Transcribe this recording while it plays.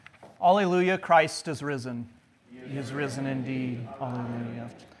Alleluia, Christ is risen. He is risen indeed.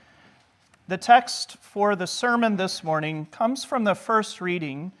 Alleluia. The text for the sermon this morning comes from the first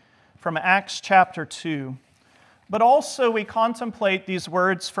reading from Acts chapter 2. But also we contemplate these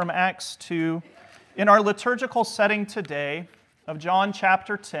words from Acts 2 in our liturgical setting today of John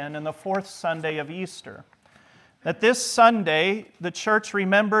chapter 10 and the fourth Sunday of Easter. That this Sunday, the church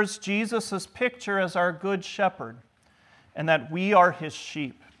remembers Jesus' picture as our good shepherd, and that we are his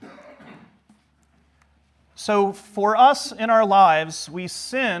sheep. So for us in our lives, we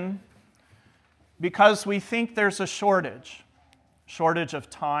sin because we think there's a shortage of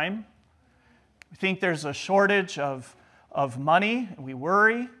time. We think there's a shortage of money, and we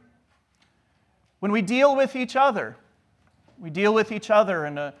worry. When we deal with each other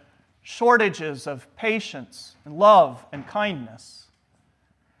in shortages of patience and love and kindness.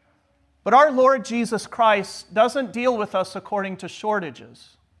 But our Lord Jesus Christ doesn't deal with us according to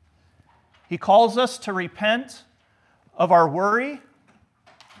shortages. He calls us to repent of our worry.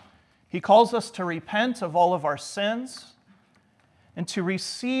 He calls us to repent of all of our sins and to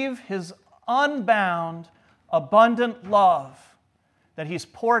receive His unbound, abundant love that He's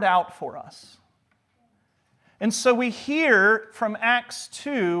poured out for us. And so we hear from Acts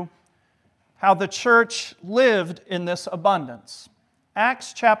 2 how the church lived in this abundance.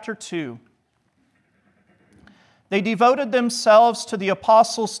 Acts chapter 2. They devoted themselves to the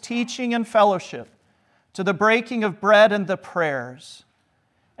apostles' teaching and fellowship, to the breaking of bread and the prayers.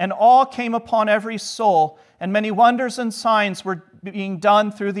 And awe came upon every soul, and many wonders and signs were being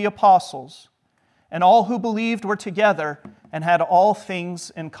done through the apostles. And all who believed were together and had all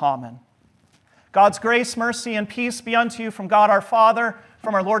things in common. God's grace, mercy, and peace be unto you from God our Father,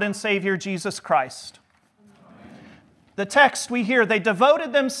 from our Lord and Savior Jesus Christ. The text we hear, they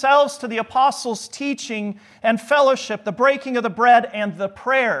devoted themselves to the apostles' teaching and fellowship, the breaking of the bread and the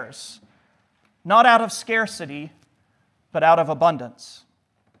prayers, not out of scarcity, but out of abundance.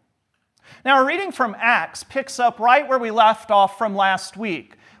 Now, our reading from Acts picks up right where we left off from last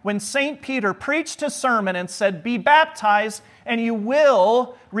week, when St. Peter preached his sermon and said, "Be baptized, and you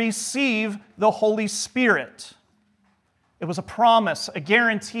will receive the Holy Spirit." It was a promise, a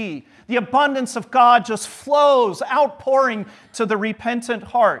guarantee. The abundance of God just flows, outpouring to the repentant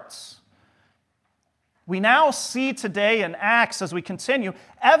hearts. We now see today in Acts, as we continue,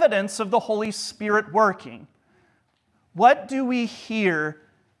 evidence of the Holy Spirit working. What do we hear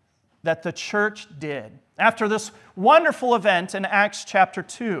that the church did? After this wonderful event in Acts chapter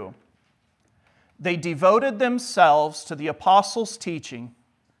 2, they devoted themselves to the apostles' teaching,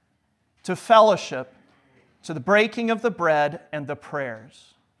 to fellowship, to the breaking of the bread and the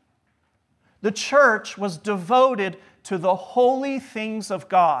prayers. The church was devoted to the holy things of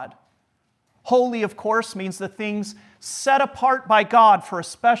God. Holy, of course, means the things set apart by God for a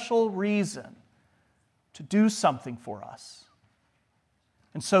special reason, to do something for us.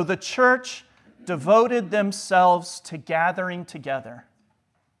 And so the church devoted themselves to gathering together.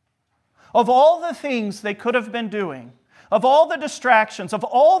 Of all the things they could have been doing, of all the distractions, of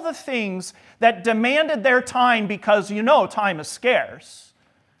all the things that demanded their time because time is scarce,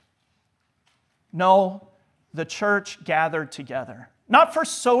 no, the church gathered together. Not for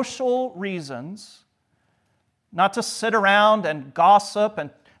social reasons, not to sit around and gossip and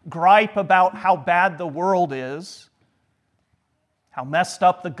gripe about how bad the world is, how messed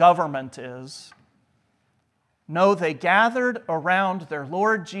up the government is. No, they gathered around their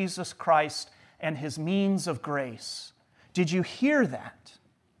Lord Jesus Christ and His means of grace. Did you hear that?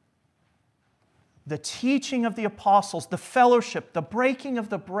 The teaching of the apostles, the fellowship, the breaking of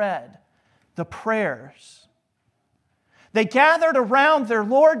the bread, the prayers. They gathered around their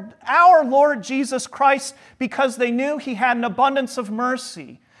Lord, our Lord Jesus Christ, because they knew He had an abundance of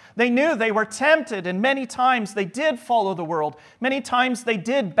mercy. They knew they were tempted, and many times they did follow the world. Many times they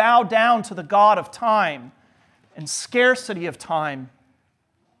did bow down to the God of time and scarcity of time.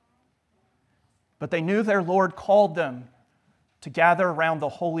 But they knew their Lord called them to gather around the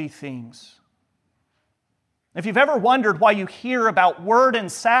holy things. If you've ever wondered why you hear about word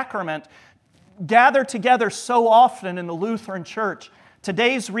and sacrament gathered together so often in the Lutheran Church,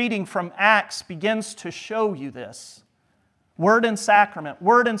 today's reading from Acts begins to show you this. Word and sacrament,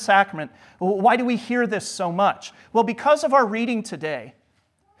 word and sacrament. Why do we hear this so much? Well, because of our reading today.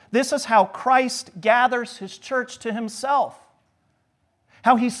 This is how Christ gathers His church to Himself.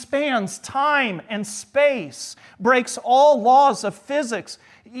 How He spans time and space, breaks all laws of physics,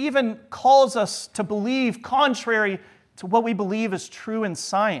 even calls us to believe contrary to what we believe is true in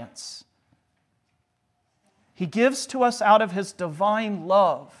science. He gives to us out of His divine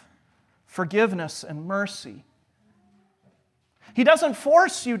love, forgiveness, and mercy. He doesn't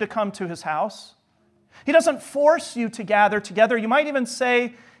force you to come to his house. He doesn't force you to gather together. You might even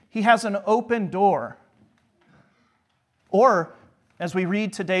say he has an open door. Or, as we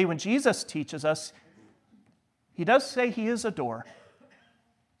read today when Jesus teaches us, he does say he is a door.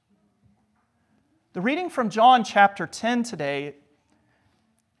 The reading from John chapter 10 today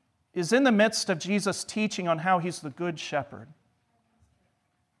is in the midst of Jesus' teaching on how he's the good shepherd.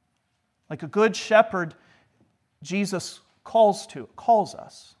 Like a good shepherd, Jesus calls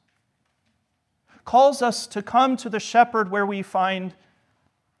us. Calls us to come to the shepherd where we find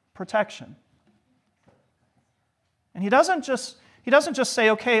protection. And he doesn't just say,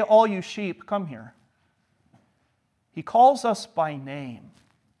 okay, all you sheep, come here. He calls us by name.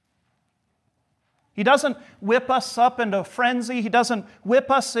 He doesn't whip us up into frenzy. He doesn't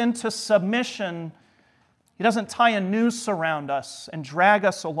whip us into submission. He doesn't tie a noose around us and drag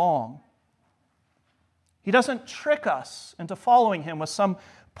us along. He doesn't trick us into following him with some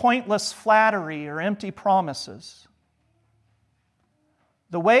pointless flattery or empty promises.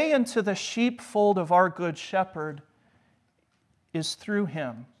 The way into the sheepfold of our good shepherd is through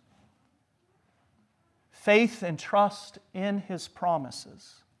him. Faith and trust in his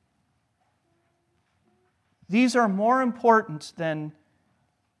promises. These are more important than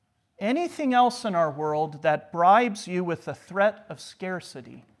anything else in our world that bribes you with the threat of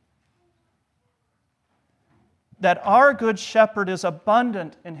scarcity. That our good shepherd is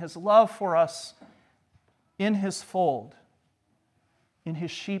abundant in his love for us in his fold, in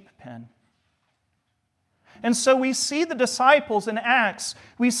his sheep pen. And so we see the disciples in Acts,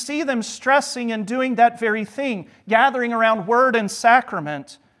 we see them stressing and doing that very thing, gathering around word and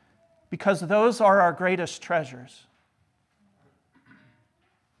sacrament, because those are our greatest treasures.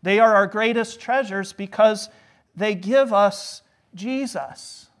 They are our greatest treasures because they give us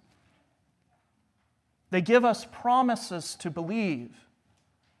Jesus. They give us promises to believe.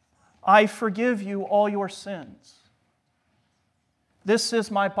 I forgive you all your sins. This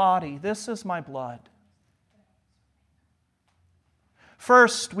is my body. This is my blood.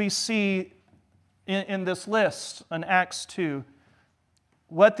 First, we see in this list in Acts 2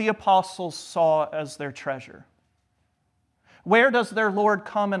 what the apostles saw as their treasure. Where does their Lord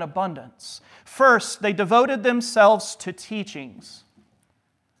come in abundance? First, they devoted themselves to teachings.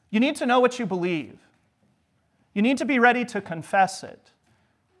 You need to know what you believe. You need to be ready to confess it.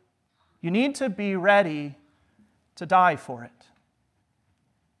 You need to be ready to die for it.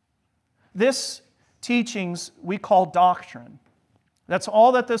 This teachings we call doctrine. That's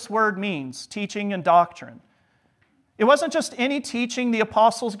all that this word means, teaching and doctrine. It wasn't just any teaching the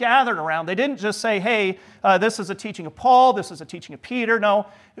apostles gathered around. They didn't just say, hey, this is a teaching of Paul, this is a teaching of Peter. No,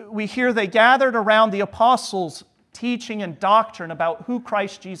 we hear they gathered around the apostles' teaching and doctrine about who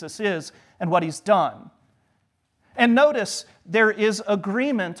Christ Jesus is and what he's done. And notice, there is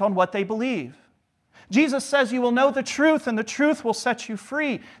agreement on what they believe. Jesus says you will know the truth and the truth will set you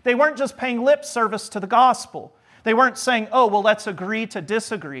free. They weren't just paying lip service to the gospel. They weren't saying, oh, well, let's agree to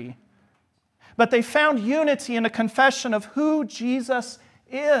disagree. But they found unity in a confession of who Jesus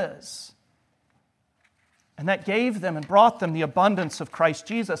is. And that gave them and brought them the abundance of Christ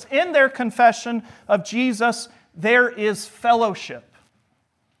Jesus. In their confession of Jesus, there is fellowship.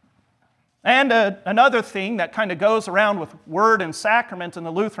 And another thing that kind of goes around with word and sacrament in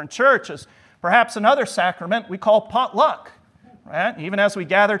the Lutheran Church is perhaps another sacrament we call potluck, right? Even as we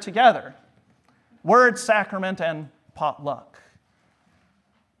gather together. Word, sacrament, and potluck.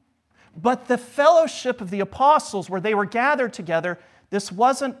 But the fellowship of the apostles, where they were gathered together, this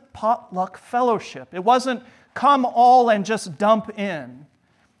wasn't potluck fellowship. It wasn't come all and just dump in.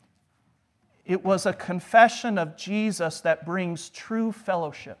 It was a confession of Jesus that brings true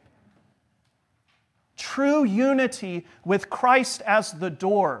fellowship. True unity with Christ as the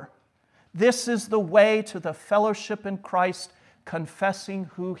door. This is the way to the fellowship in Christ,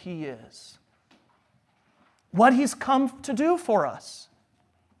 confessing who he is. What he's come to do for us.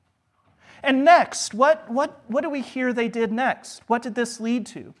 And next, what do we hear they did next? What did this lead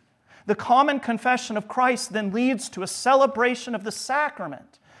to? The common confession of Christ then leads to a celebration of the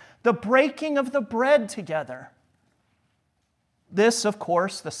sacrament, the breaking of the bread together. This, of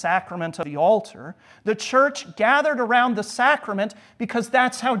course, the sacrament of the altar. The church gathered around the sacrament because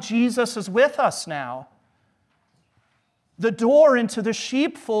that's how Jesus is with us now. The door into the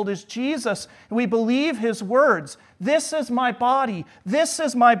sheepfold is Jesus. We believe his words. This is my body. This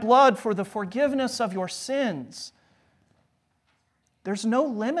is my blood for the forgiveness of your sins. There's no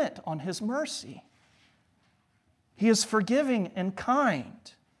limit on his mercy. He is forgiving and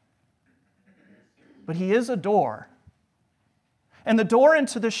kind. But he is a door. And the door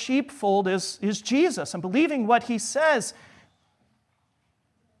into the sheepfold is Jesus. And believing what he says,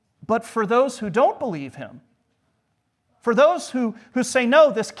 but for those who don't believe him. For those who say,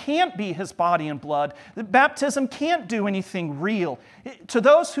 no, this can't be his body and blood. Baptism can't do anything real. To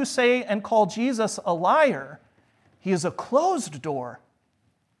those who say and call Jesus a liar, he is a closed door.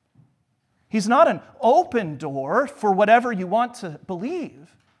 He's not an open door for whatever you want to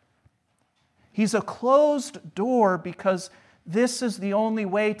believe. He's a closed door because this is the only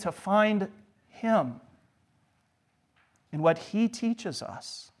way to find him in what he teaches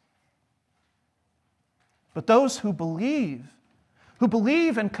us. But those who believe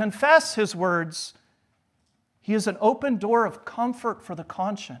and confess his words, he is an open door of comfort for the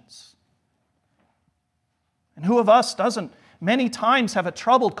conscience. And who of us doesn't many times have a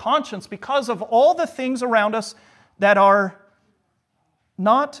troubled conscience because of all the things around us that are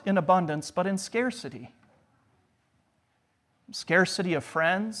not in abundance, but in scarcity? Scarcity of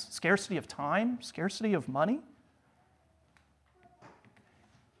friends, scarcity of time, scarcity of money.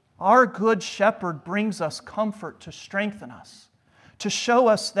 Our good shepherd brings us comfort to strengthen us, to show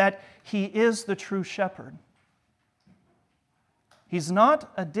us that he is the true shepherd. He's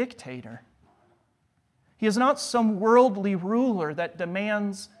not a dictator. He is not some worldly ruler that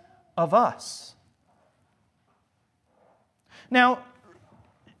demands of us. Now,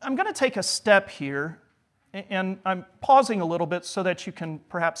 I'm going to take a step here, and I'm pausing a little bit so that you can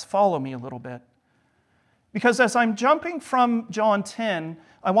perhaps follow me a little bit. Because as I'm jumping from John 10,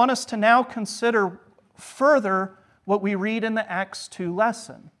 I want us to now consider further what we read in the Acts 2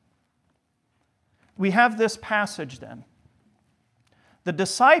 lesson. We have this passage then. The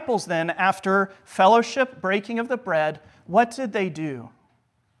disciples then, after fellowship, breaking of the bread, what did they do?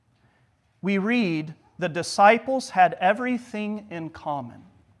 We read, the disciples had everything in common.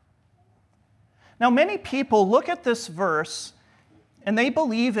 Now, many people look at this verse and they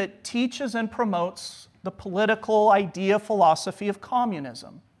believe it teaches and promotes the political idea, philosophy of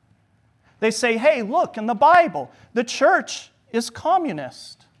communism. They say, hey, look, in the Bible, the church is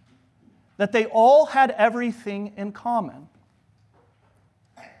communist, that they all had everything in common.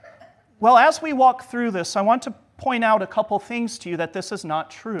 Well, as we walk through this, I want to point out a couple things to you that this is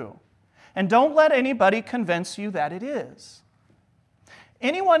not true. And don't let anybody convince you that it is.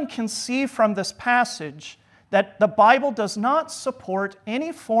 Anyone can see from this passage that the Bible does not support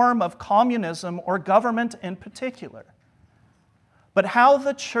any form of communism or government in particular, but how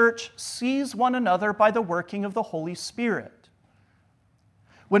the church sees one another by the working of the Holy Spirit.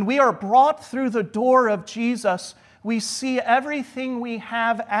 When we are brought through the door of Jesus, we see everything we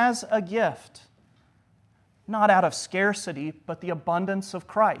have as a gift, not out of scarcity, but the abundance of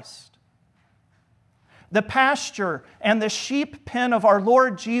Christ. The pasture and the sheep pen of our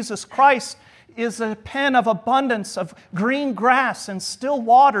Lord Jesus Christ is a pen of abundance of green grass and still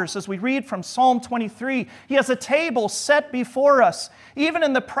waters, as we read from Psalm 23. He has a table set before us, even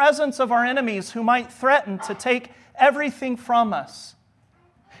in the presence of our enemies who might threaten to take everything from us.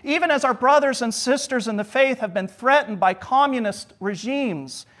 Even as our brothers and sisters in the faith have been threatened by communist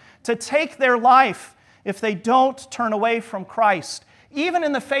regimes to take their life if they don't turn away from Christ, even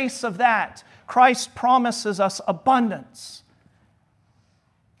in the face of that, Christ promises us abundance.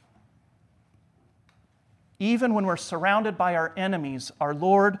 Even when we're surrounded by our enemies, our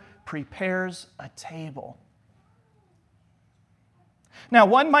Lord prepares a table. Now,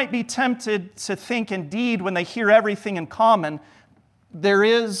 one might be tempted to think, indeed, when they hear everything in common, there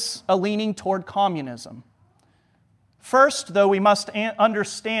is a leaning toward communism. First, though, we must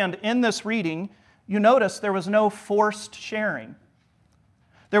understand in this reading, you notice there was no forced sharing.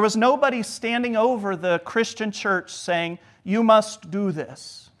 There was nobody standing over the Christian church saying, you must do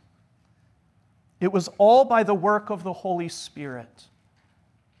this. It was all by the work of the Holy Spirit.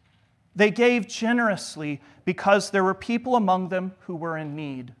 They gave generously because there were people among them who were in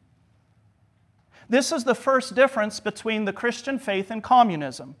need. This is the first difference between the Christian faith and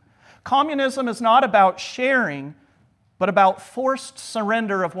communism. Communism is not about sharing, but about forced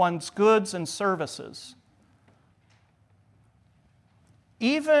surrender of one's goods and services.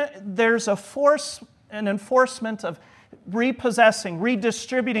 Even there's an enforcement of repossessing,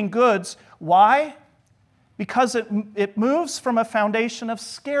 redistributing goods. Why? Because it moves from a foundation of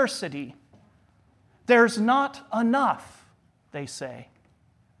scarcity. There's not enough, they say.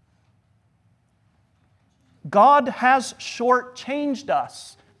 God has shortchanged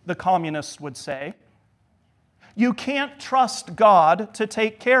us, the communists would say. You can't trust God to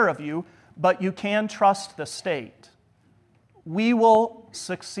take care of you, but you can trust the state. We will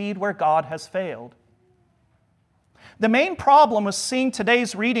succeed where God has failed. The main problem with seeing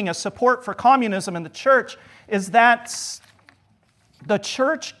today's reading as support for communism in the church is that the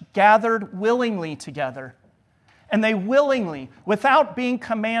church gathered willingly together And they willingly, without being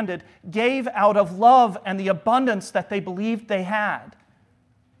commanded, gave out of love and the abundance that they believed they had.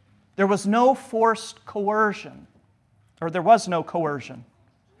 There was no forced coercion, or there was no coercion.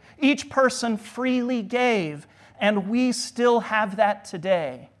 Each person freely gave, and we still have that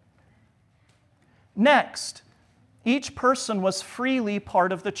today. Next, each person was freely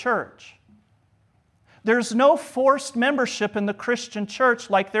part of the church. There's no forced membership in the Christian church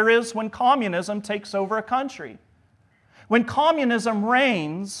like there is when communism takes over a country. When communism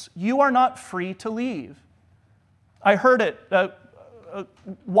reigns, you are not free to leave. I heard a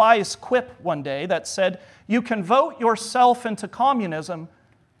wise quip one day that said, you can vote yourself into communism,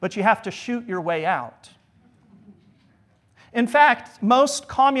 but you have to shoot your way out. In fact, most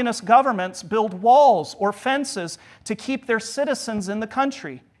communist governments build walls or fences to keep their citizens in the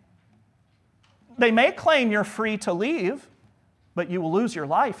country. They may claim you're free to leave, but you will lose your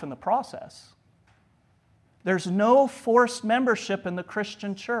life in the process. There's no forced membership in the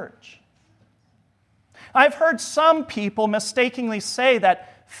Christian church. I've heard some people mistakenly say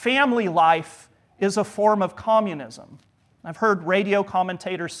that family life is a form of communism. I've heard radio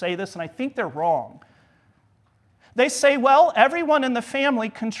commentators say this, and I think they're wrong. They say, well, everyone in the family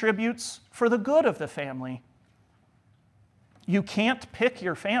contributes for the good of the family. You can't pick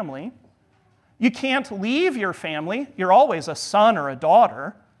your family. You can't leave your family. You're always a son or a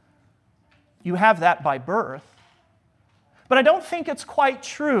daughter. You have that by birth. But I don't think it's quite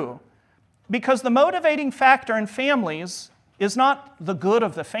true, because the motivating factor in families is not the good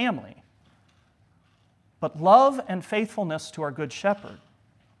of the family, but love and faithfulness to our Good Shepherd.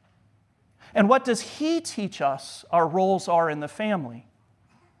 And what does He teach us our roles are in the family?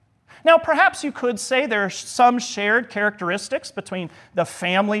 Now, perhaps you could say there are some shared characteristics between the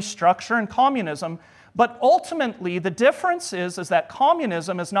family structure and communism, but ultimately the difference is that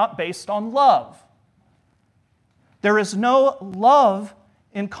communism is not based on love. There is no love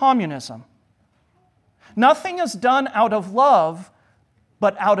in communism. Nothing is done out of love,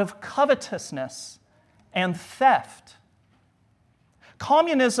 but out of covetousness and theft.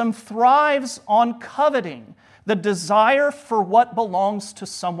 Communism thrives on coveting, the desire for what belongs to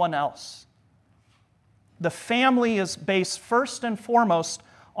someone else. The family is based first and foremost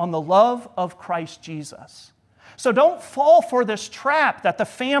on the love of Christ Jesus. So don't fall for this trap that the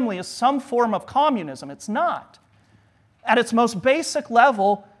family is some form of communism. It's not. At its most basic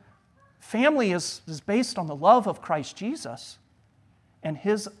level, family is based on the love of Christ Jesus and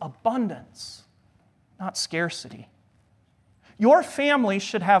His abundance, not scarcity. Your family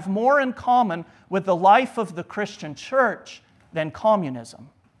should have more in common with the life of the Christian church than communism.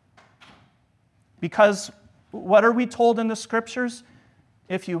 Because what are we told in the Scriptures?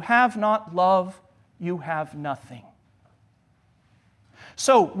 If you have not love, you have nothing.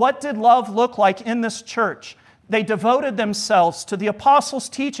 So, what did love look like in this church? They devoted themselves to the apostles'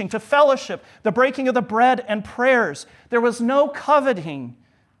 teaching, to fellowship, the breaking of the bread, and prayers. There was no coveting,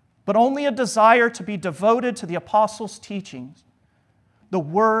 but only a desire to be devoted to the apostles' teachings, the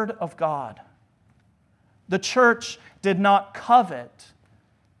Word of God. The church did not covet,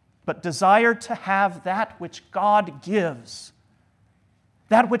 but desired to have that which God gives.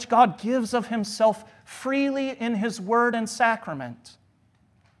 That which God gives of Himself freely in His Word and sacrament.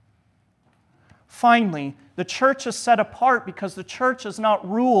 Finally, the church is set apart because the church is not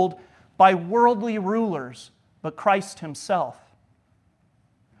ruled by worldly rulers, but Christ Himself.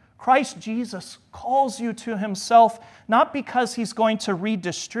 Christ Jesus calls you to Himself not because He's going to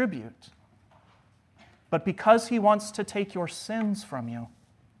redistribute, but because He wants to take your sins from you.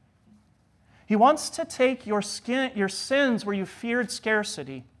 He wants to take your sins where you feared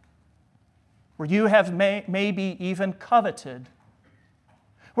scarcity, where you have maybe even coveted,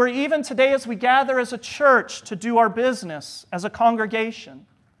 where even today as we gather as a church to do our business as a congregation,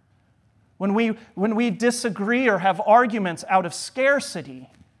 when we disagree or have arguments out of scarcity,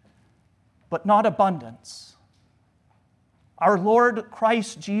 but not abundance. Our Lord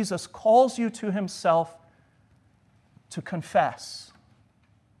Christ Jesus calls you to Himself to confess.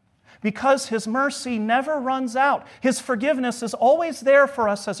 Because His mercy never runs out. His forgiveness is always there for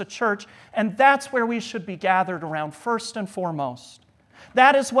us as a church, and that's where we should be gathered around first and foremost.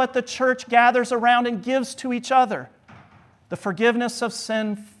 That is what the church gathers around and gives to each other. The forgiveness of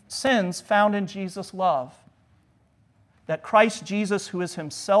sins found in Jesus' love. That Christ Jesus, who is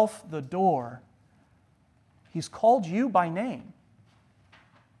Himself the door, He's called you by name.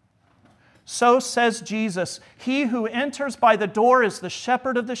 So says Jesus, "He who enters by the door is the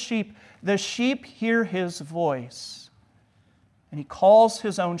shepherd of the sheep. The sheep hear His voice. And He calls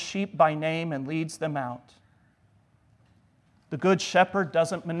His own sheep by name and leads them out." The good shepherd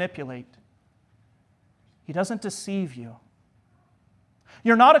doesn't manipulate. He doesn't deceive you.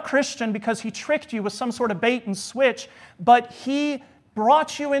 You're not a Christian because He tricked you with some sort of bait and switch, but He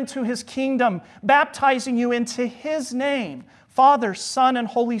brought you into His kingdom, baptizing you into His name, Father, Son, and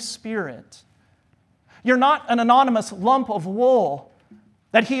Holy Spirit. You're not an anonymous lump of wool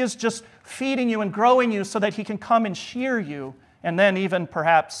that He is just feeding you and growing you so that He can come and shear you and then even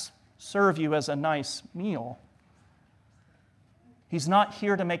perhaps serve you as a nice meal. He's not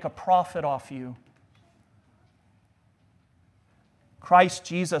here to make a profit off you. Christ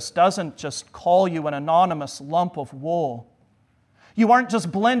Jesus doesn't just call you an anonymous lump of wool. You aren't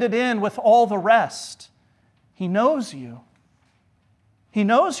just blended in with all the rest. He knows you. He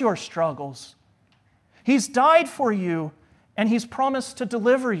knows your struggles. He's died for you, and He's promised to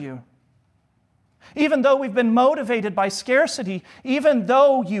deliver you. Even though we've been motivated by scarcity, even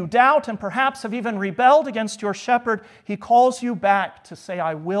though you doubt and perhaps have even rebelled against your shepherd, He calls you back to say,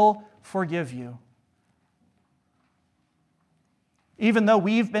 I will forgive you. Even though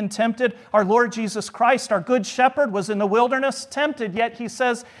we've been tempted, our Lord Jesus Christ, our good shepherd, was in the wilderness tempted, yet He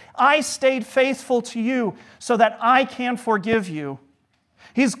says, I stayed faithful to you so that I can forgive you.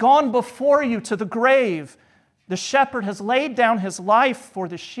 He's gone before you to the grave. The shepherd has laid down His life for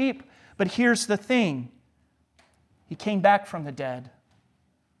the sheep, but here's the thing. He came back from the dead.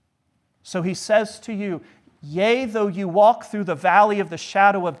 So He says to you, yea, though you walk through the valley of the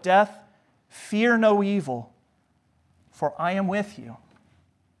shadow of death, fear no evil, for I am with you.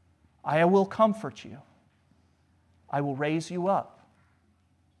 I will comfort you. I will raise you up.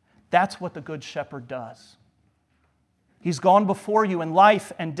 That's what the Good Shepherd does. He's gone before you in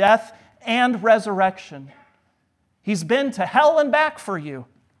life and death and resurrection. He's been to hell and back for you.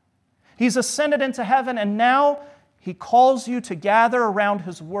 He's ascended into heaven, and now He calls you to gather around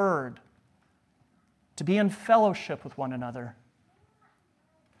His Word, to be in fellowship with one another,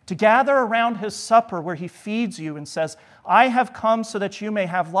 to gather around His supper where He feeds you and says, I have come so that you may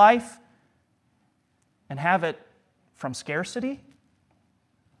have life and have it from scarcity.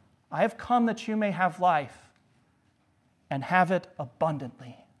 I have come that you may have life and have it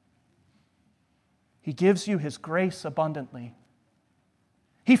abundantly. He gives you His grace abundantly.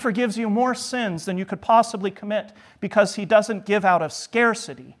 He forgives you more sins than you could possibly commit because He doesn't give out of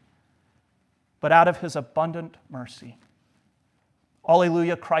scarcity, but out of His abundant mercy.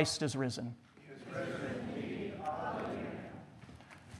 Alleluia, Christ is risen.